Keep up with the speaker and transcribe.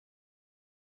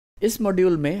इस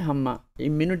मॉड्यूल में हम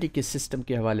इम्यूनिटी के सिस्टम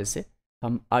के हवाले से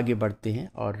हम आगे बढ़ते हैं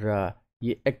और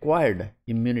ये एक्वायर्ड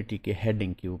इम्यूनिटी के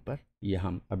हेडिंग के ऊपर ये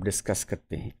हम अब डिस्कस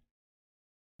करते हैं।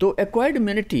 तो एक्वायर्ड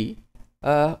इम्यूनिटी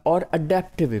और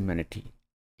adaptive immunity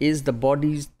is the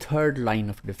bodies third line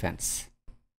of defence,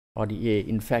 और ये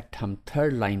इनफैक्ट हम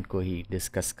थर्ड लाइन को ही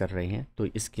डिस्कस कर रहे हैं, तो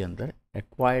इसके अंदर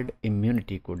एक्वायर्ड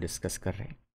इम्यूनिटी को डिस्कस कर रहे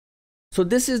हैं। So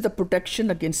this is the protection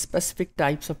against specific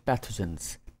types of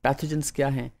pathogens. Pathogens क्या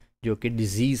हैं? जो कि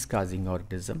डिजीज़ काजिंग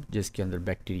ऑर्गेनिज्म, जिसके अंदर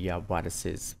bacteria,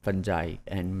 viruses, fungi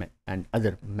and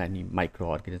other many micro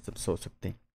organisms हो सकते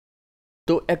हैं।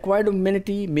 तो acquired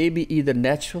immunity may be either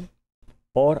natural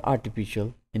और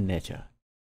आर्टिफिशियल इन नेचर,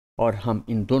 और हम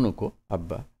इन दोनों को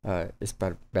अब इस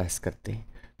पर बहस करते हैं।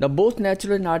 Now both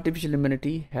natural and artificial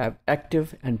immunity have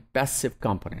active and passive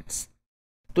components.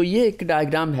 तो ये एक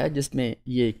डायग्राम है जिसमें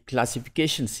ये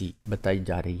क्लासिफिकेशन सी बताई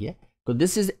जा रही है। तो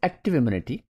this is active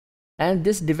immunity and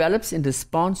this develops in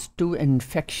response to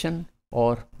infection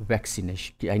और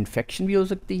वैक्सीनेशन। इन्फेक्शन भी हो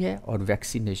सकती है और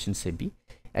वैक्सीनेशन से भी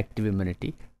एक्टिव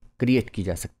इम्यूनिटी क्रिएट की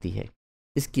जा सकती है।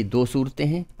 इसकी दो सूरतें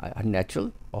हैं,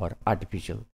 नेचुरल और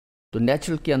आर्टिफिशियल। तो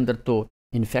नेचुरल के अंदर तो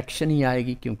इन्फेक्शन ही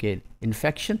आएगी, क्योंकि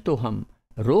इन्फेक्शन तो हम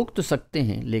रोक तो सकते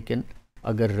हैं, लेकिन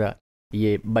अगर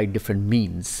ये बाय डिफरेंट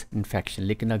मींस इन्फेक्शन,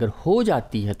 लेकिन अगर हो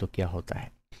जाती है तो क्या होता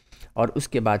है। और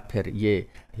उसके बाद फिर ये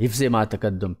हिफ्ज़ मा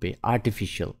तक़द्दुम पे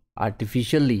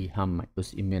आर्टिफिशियली हम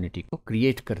उस इम्यूनिटी को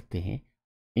क्रिएट करते हैं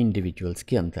इंडिविजुअल्स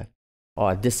के अंदर,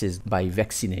 और दिस इज़ बाय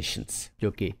वैक्सीनेशंस,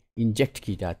 जो कि इंजेक्ट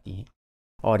की जाती हैं,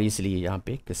 और इसलिए यहाँ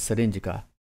पे कि सिरिंज का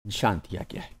निशान दिया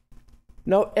गया है।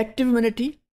 Now active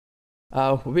immunity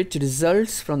which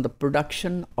results from the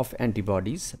production of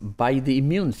antibodies by the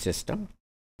immune system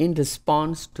in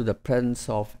response to the presence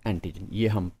of antigen। ये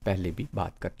हम पहले भी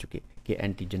बात कर चुके कि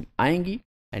एंटीजन आएंगी,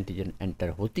 एंटीजन एंटर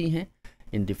होती हैं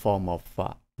in the form of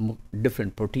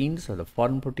different proteins or the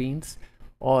foreign proteins,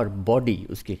 और बॉडी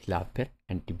उसके खिलाफ फिर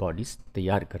एंटीबॉडीज़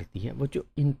तैयार करती है, वो जो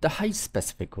इंतहाई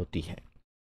स्पेसिफिक होती है।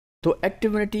 तो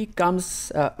active immunity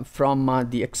comes from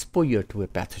the exposure to a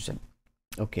pathogen.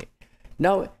 Okay,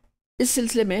 now इस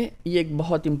सिलसिले में ये एक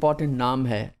बहुत इम्पॉर्टेंट नाम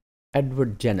है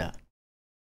एडवर्ड जेनर।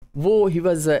 वो he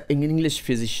was an English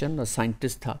physician और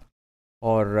साइंटिस्ट था,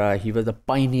 और he was a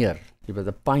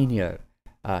pioneer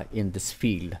in this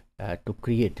field to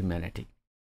create immunity,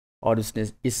 और उसने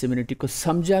इस इम्यूनिटी को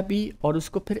समझा भी और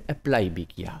उसको फिर अप्लाई भी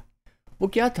किया। वो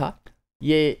क्या था,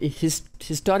 ये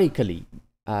हिस्टोरिकली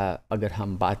अगर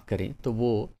हम बात करें तो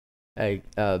वो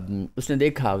उसने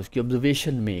देखा, उसकी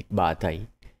ऑब्जर्वेशन में एक बात आई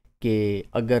कि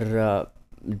अगर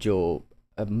जो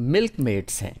मिल्क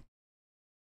मेड्स हैं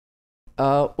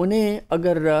उन्हें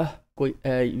अगर कोई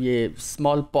ये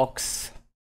स्मॉल पॉक्स,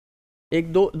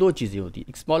 एक दो चीज़ें होती हैं,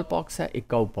 एक स्मॉल पॉक्स है, एक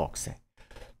काऊ पॉक्स है।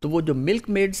 तो वो जो मिल्क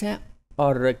मेड्स हैं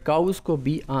और काउस को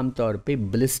भी आमतौर पे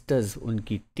ब्लिस्टर्स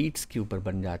उनकी टीट्स के ऊपर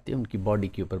बन जाते हैं, उनकी बॉडी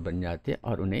के ऊपर बन जाते हैं,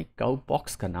 और उन्हें काऊ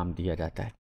पॉक्स का नाम दिया जाता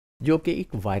है, जो कि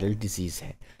एक वायरल डिजीज़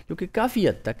है, जो कि काफ़ी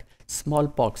हद तक स्मॉल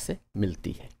पॉक्स से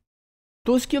मिलती है।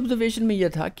 तो उसकी ऑब्जर्वेशन में यह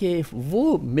था कि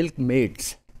वो मिल्क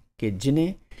मेड्स के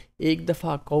जिन्हें एक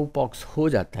दफ़ा काऊ पॉक्स हो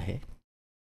जाता है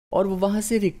और वो वहाँ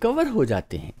से रिकवर हो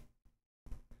जाते हैं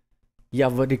या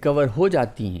वो रिकवर हो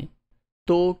जाती हैं,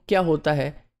 तो क्या होता है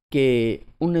कि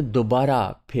उन्हें दोबारा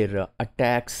फिर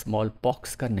अटैक स्मॉल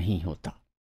पॉक्स का नहीं होता।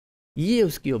 ये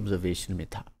उसकी ऑब्जर्वेशन में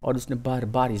था, और उसने बार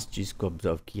बार इस चीज़ को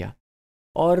ऑब्जर्व किया,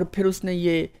 और फिर उसने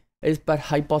ये इस पर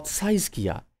हाइपोथेसाइज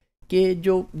किया कि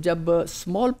जब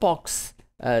स्मॉल पॉक्स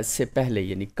से पहले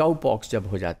यानी काऊ पॉक्स जब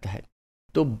हो जाता है,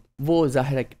 तो वो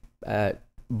ज़ाहिर है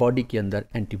बॉडी के अंदर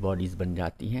एंटीबॉडीज़ बन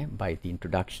जाती हैं by the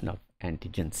introduction of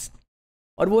antigens,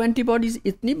 और वो एंटीबॉडीज़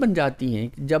इतनी बन जाती हैं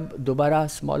कि जब दोबारा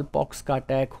स्मॉल पॉक्स का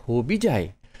अटैक हो भी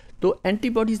जाए तो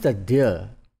antibodies are there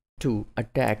to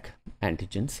attack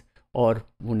antigens, और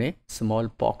उन्हें स्मॉल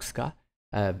पॉक्स का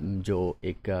जो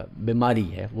एक बीमारी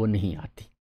है वो नहीं आती।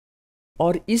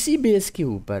 और इसी बेस के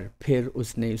ऊपर फिर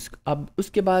उसने अब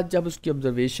उसके बाद जब उसकी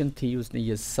ऑब्जर्वेशन थी, उसने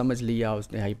ये समझ लिया,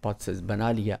 उसने हाइपोथेसिस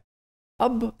बना लिया।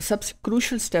 अब सबसे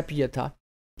क्रूशल स्टेप ये था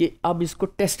कि अब इसको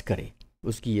टेस्ट करे,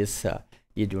 उसकी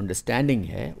ये जो अंडरस्टैंडिंग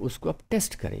है उसको अब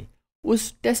टेस्ट करे।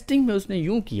 उस टेस्टिंग में उसने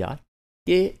यूँ किया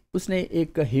कि उसने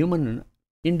एक ह्यूमन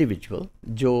इंडिविजुअल,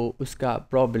 जो उसका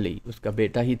प्रॉबली उसका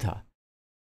बेटा ही था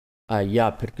या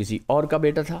फिर किसी और का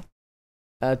बेटा था,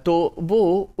 तो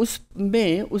वो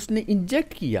उसमें उसने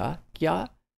इंजेक्ट किया क्या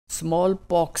स्मॉल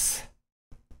पॉक्स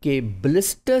के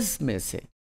ब्लिस्टर्स में से,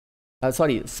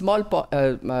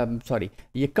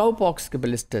 ये काऊ पॉक्स के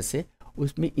ब्लिस्टर से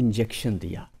उसमें इंजेक्शन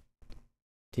दिया,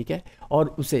 ठीक है, और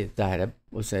उसे ज़ाहिर है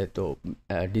उसे तो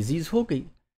डिजीज़ हो गई।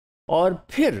 और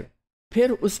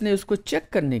फिर उसने उसको चेक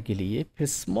करने के लिए फिर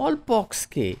स्मॉल पॉक्स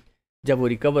के जब वो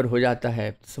रिकवर हो जाता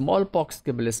है, स्मॉल पॉक्स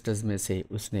के ब्लिस्टर्स में से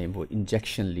उसने वो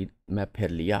इंजेक्शन में फिर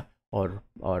लिया और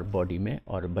बॉडी में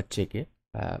और बच्चे के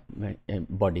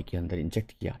बॉडी के अंदर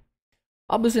इंजेक्ट किया।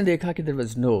 अब उसने देखा कि there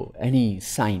was no any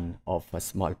sign of a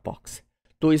small pox.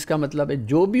 तो इसका मतलब है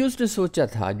जो भी उसने सोचा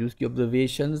था, जो उसकी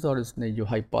ऑब्जर्वेशंस और उसने जो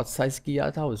हाइपोथेसाइज किया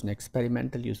था, उसने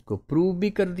एक्सपेरिमेंटली उसको प्रूव भी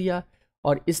कर दिया।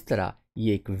 और इस तरह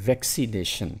ये एक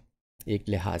वैक्सीनेशन, एक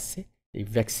लिहाज से एक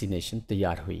वैक्सीनेशन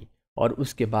तैयार हुई। और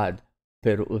उसके बाद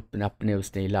फिर अपने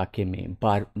उसने इलाके में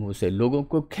बार उसे लोगों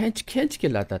को खींच के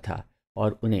लाता था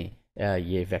और उन्हें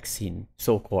ये वैक्सीन,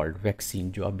 सो कॉल्ड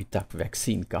वैक्सीन, जो अभी तक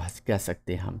वैक्सीन कह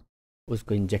सकते हैं हम,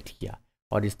 उसको इंजेक्ट किया।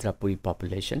 और इस तरह पूरी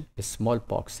पॉपुलेशन स्मॉल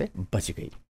पॉक्स से बच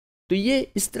गई। तो ये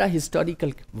इस तरह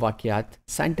हिस्टोरिकल वाक़यात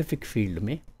साइंटिफिक फील्ड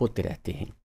में होते रहते हैं।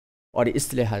 और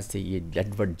इस लिहाज से ये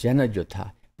एडवर्ड जेनर जो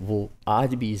था वो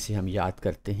आज भी इसे हम याद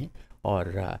करते हैं।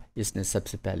 और इसने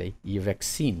सबसे पहले ये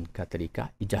वैक्सीन का तरीका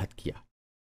ईजाद किया।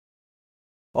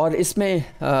 और इसमें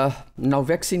now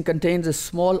vaccine contains a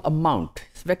small amount,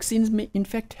 vaccine में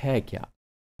इनफैक्ट है क्या?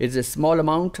 It's a small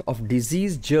amount of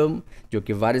disease germ, जो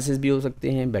कि वायरसेस भी हो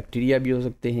सकते हैं, बैक्टीरिया भी हो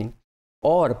सकते हैं,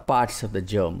 और पार्ट्स ऑफ द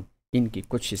जर्म, इनके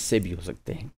कुछ हिस्से भी हो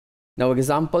सकते हैं। Now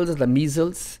examples the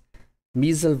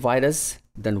मीजल virus,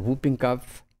 then whooping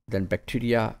cough, then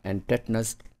bacteria and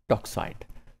tetanus toxoid.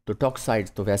 तो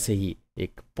टॉक्साइड्स तो वैसे ही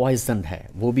एक पॉइजन है,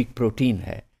 वो भी प्रोटीन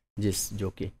है जो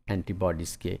कि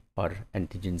एंटीबॉडीज़ के और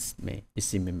एंटीजेंस में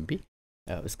इसी में भी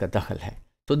उसका दखल है।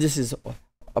 तो दिस इज़।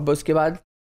 अब उसके बाद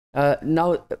now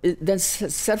the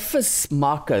surface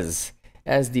markers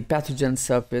as the pathogen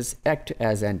surface act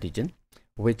as antigen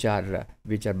which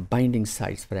are binding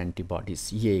sites for antibodies।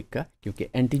 ये एक, क्योंकि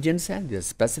antigens हैं, they are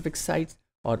specific sites,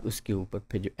 और उसके ऊपर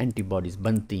फिर जो antibodies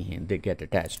बनती हैं they get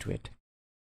attached to it।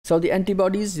 So the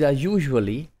antibodies are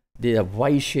usually they are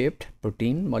Y-shaped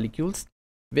protein molecules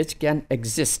which can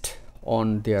exist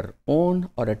on their own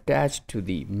or attached to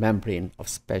the membrane of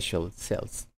special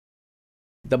cells।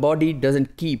 The body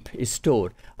doesn't keep store।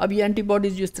 अब ये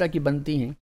antibodies जिस तरह की बनती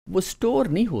हैं वो store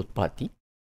नहीं हो पाती,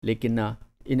 लेकिन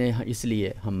इन्हें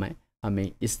इसलिए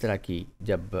हमें इस तरह की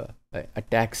जब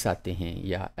अटैक्स आते हैं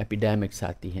या एपिडेमिक्स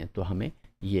आती हैं तो हमें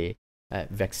ये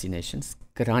वैक्सीनेशंस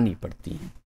करानी पड़ती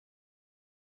हैं।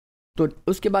 तो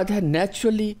उसके बाद है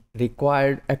naturally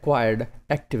acquired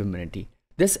active immunity.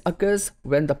 This occurs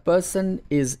when the person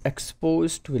is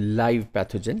exposed to a live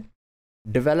pathogen,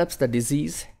 develops the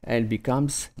disease and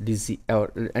becomes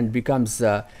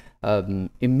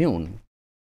immune,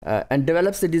 and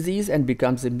develops the disease and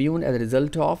becomes immune as a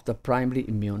result of the primary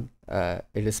immune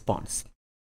response।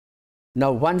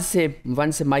 Now once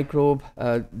a microbe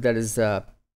that is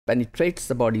penetrates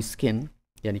the body skin,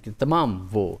 यानी कि तमाम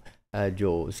वो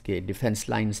जो उसके defence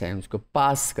lines हैं उसको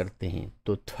पास करते हैं,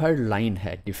 तो थर्ड लाइन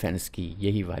है डिफेंस की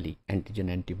यही वाली एंटीजन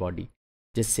एंटीबॉडी,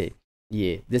 जिससे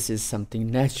ये this is something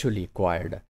naturally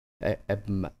acquired.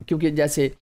 क्योंकि जैसे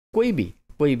कोई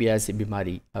भी ऐसी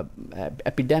बीमारी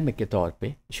एपिडेमिक के तौर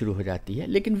पे शुरू हो जाती है,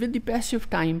 लेकिन विद द पैस ऑफ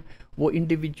टाइम वो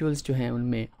इंडिविजुअल्स जो हैं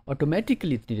उनमें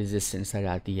ऑटोमेटिकली इतनी रेजिस्टेंस आ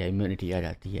जाती है, इम्यूनिटी आ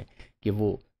जाती है कि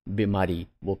वो बीमारी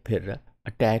वो फिर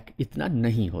अटैक इतना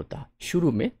नहीं होता।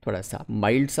 शुरू में थोड़ा सा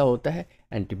माइल्ड सा होता है,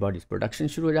 एंटीबॉडीज़ प्रोडक्शन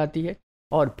शुरू हो जाती है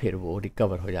और फिर वो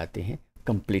रिकवर हो जाते हैं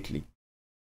completely।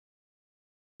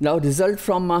 Now result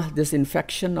from this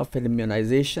infection of an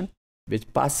immunization which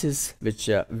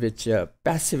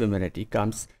passive immunity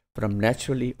comes from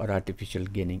naturally or artificial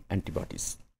gaining antibodies।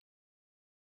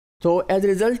 So as a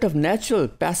result of natural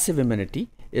passive immunity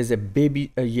is a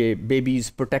baby's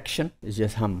protection।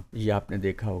 ये आपने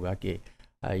देखा होगा कि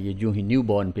ये जो ही new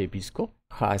born babies को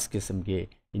ख़ास किस्म के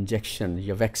इंजेक्शन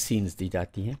या वैक्सीन्स दी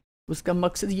जाती हैं, उसका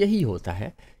मकसद यही होता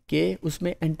है कि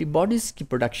उसमें एंटीबॉडीज़ की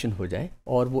प्रोडक्शन हो जाए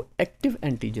और वो एक्टिव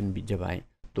एंटीजन भी जब आए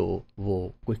तो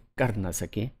वो कोई कर ना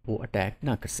सकें, वो अटैक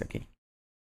ना कर सकें।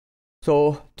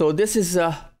 So this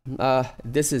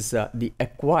is the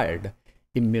acquired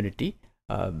immunity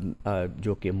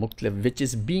जो कि मुख्तलिफ which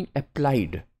is being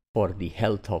applied for the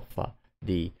health of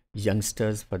the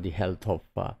youngsters, for the health of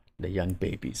the young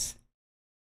babies।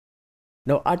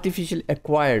 Now artificial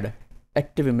acquired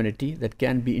active immunity that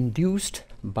can be induced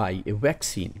by a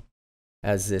vaccine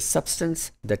as a substance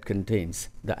that contains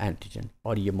the antigen।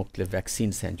 और ये मुख्तलिफ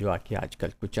vaccines हैं जो आके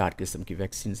आजकल कुछ 4 किस्म की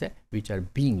वैक्सीन्स हैं which are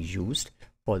being used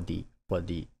for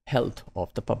the health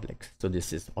of the public। So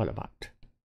this is all about